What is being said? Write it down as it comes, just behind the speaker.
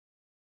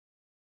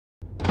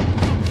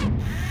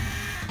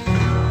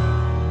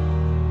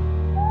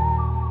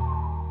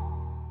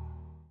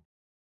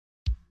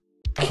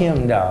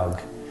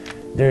Chemdawg.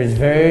 There's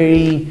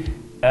very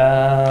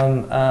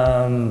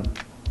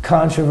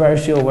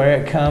controversial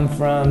where it come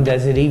from.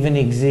 Does it even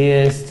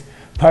exist?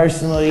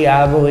 Personally,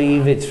 I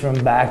believe it's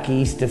from back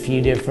east, a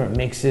few different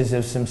mixes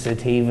of some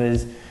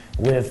sativas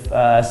with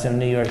some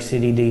New York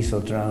City diesel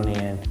thrown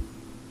in.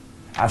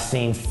 I've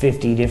seen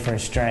 50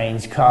 different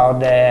strains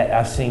called that.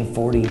 I've seen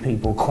 40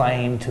 people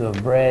claim to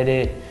have bred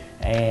it,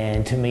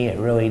 and to me it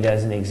really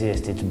doesn't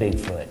exist. It's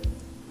Bigfoot.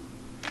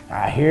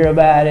 I hear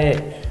about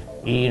it,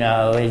 you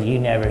know, you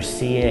never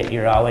see it.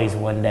 You're always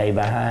one day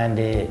behind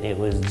it. It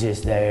was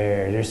just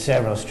there. There's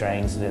several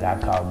strains that I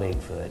call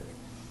Bigfoot,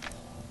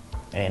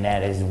 and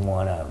that is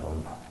one of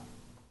them.